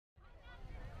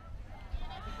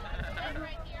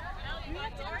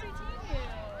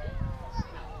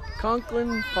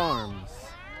Conklin Farms.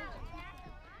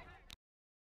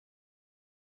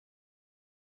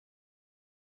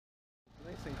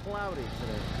 Nice and cloudy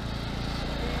today.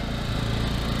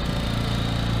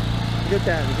 Look at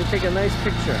that, we can take a nice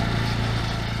picture.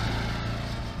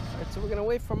 Alright, so we're gonna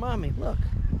wait for Mommy. Look.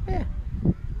 Yeah.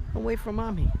 I'll wait for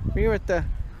Mommy. We're here at the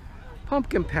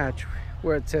pumpkin patch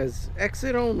where it says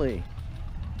exit only.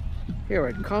 Here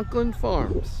at Conklin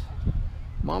Farms,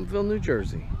 Montville, New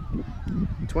Jersey.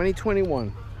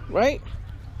 2021. Right?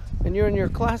 And you're in your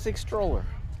classic stroller,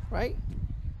 right?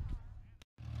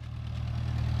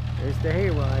 There's the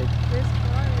hayride. There's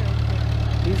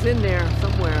Brian. He's in there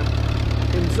somewhere.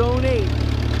 In zone 8.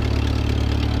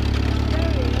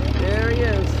 There he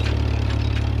is.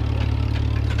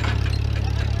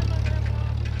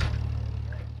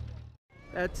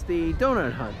 That's the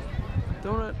donut hut.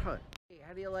 Donut hut. Hey,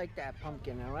 how do you like that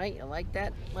pumpkin, all right? You like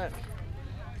that? Look.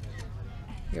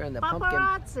 You're in the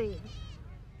Paparazzi.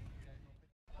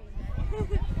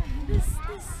 pumpkin. This.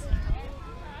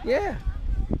 Yeah.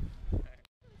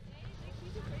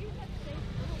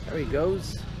 There he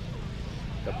goes.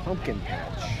 The pumpkin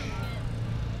patch.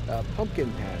 The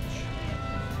pumpkin patch.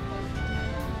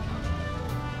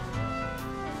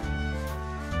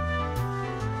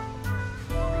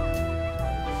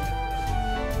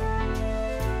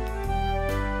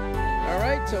 All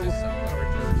right, so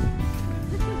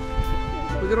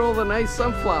look at all the nice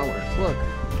sunflowers. Look.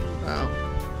 Wow.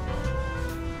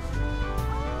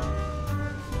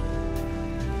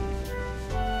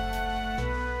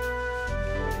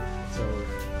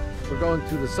 We're going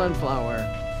to the sunflower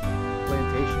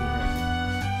plantation here.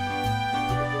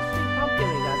 Look at this big pumpkin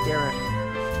they got there.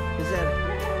 Is that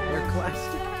their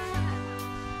classic?